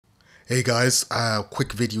Hey guys,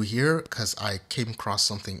 quick video here because I came across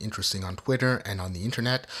something interesting on Twitter and on the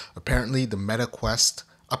internet. Apparently the Meta Quest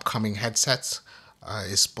upcoming headsets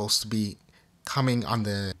is supposed to be coming on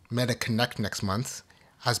the Meta Connect next month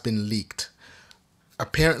has been leaked.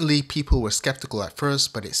 Apparently people were skeptical at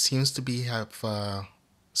first, but it seems to be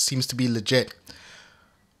legit.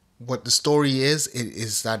 What the story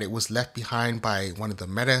is that it was left behind by one of the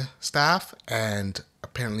Meta staff, and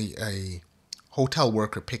apparently a hotel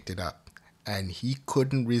worker picked it up, and he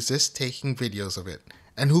couldn't resist taking videos of it.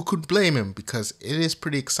 And who could blame him, because it is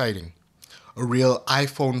pretty exciting. A real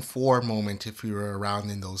iPhone 4 moment if you were around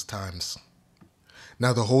in those times.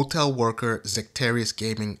 Now, the hotel worker Zectarius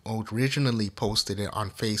Gaming originally posted it on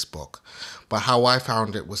Facebook, but how I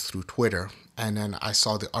found it was through Twitter, and then I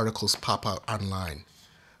saw the articles pop out online.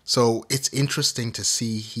 So it's interesting to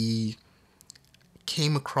see he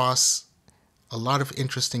came across a lot of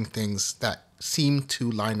interesting things that seem to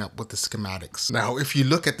line up with the schematics. Now, if you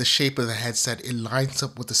look at the shape of the headset, it lines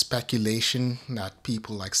up with the speculation that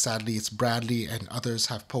people like Sadly It's Bradley and others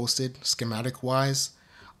have posted schematic-wise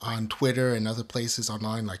on Twitter and other places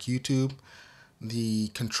online like YouTube. The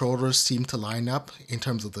controllers seem to line up in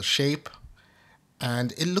terms of the shape,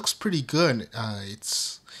 and it looks pretty good.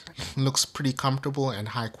 It looks pretty comfortable and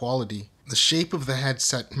high quality. The shape of the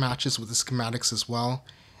headset matches with the schematics as well.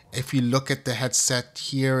 If you look at the headset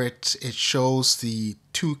here, it shows the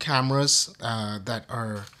two cameras that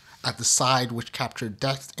are at the side, which capture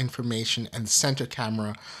depth information, and the center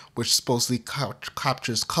camera, which supposedly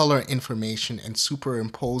captures color information and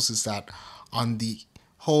superimposes that on the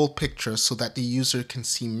whole picture so that the user can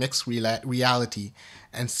see mixed reality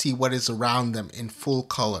and see what is around them in full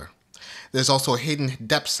color. There's also a hidden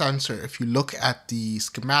depth sensor if you look at the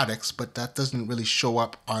schematics, but that doesn't really show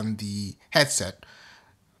up on the headset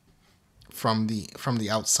from the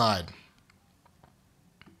outside.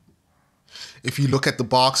 If you look at the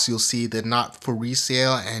box, you'll see the not for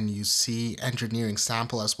resale, and you see engineering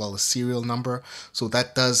sample as well as serial number. So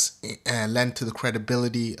that does lend to the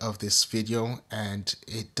credibility of this video, and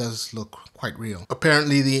it does look quite real.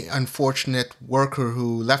 Apparently the unfortunate worker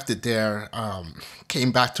who left it there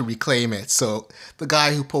came back to reclaim it. So the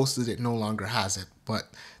guy who posted it no longer has it, but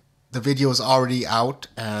the video is already out,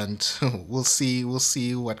 and we'll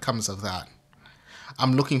see what comes of that.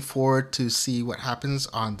 I'm looking forward to see what happens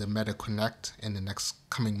on the Meta Connect in the next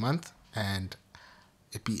coming month, and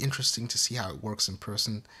it'd be interesting to see how it works in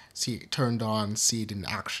person, see it turned on, see it in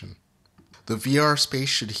action. The VR space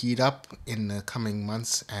should heat up in the coming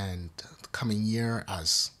months and the coming year,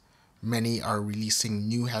 as many are releasing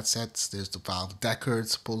new headsets. There's the Valve Deckard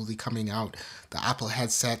supposedly coming out, the Apple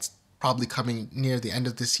headsets probably coming near the end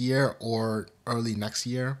of this year or early next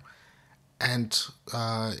year. And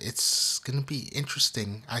it's going to be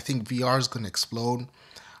interesting. I think VR is going to explode.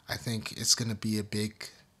 I think it's going to be a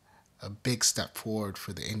big step forward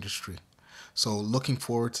for the industry. So looking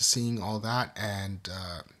forward to seeing all that. And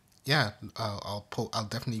yeah, I'll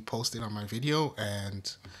definitely post it on my video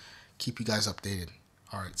and keep you guys updated.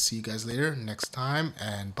 All right, see you guys later next time,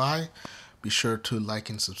 and bye. Be sure to like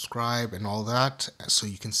and subscribe and all that so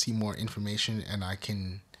you can see more information and I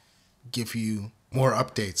can give you more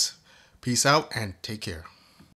updates. Peace out and take care.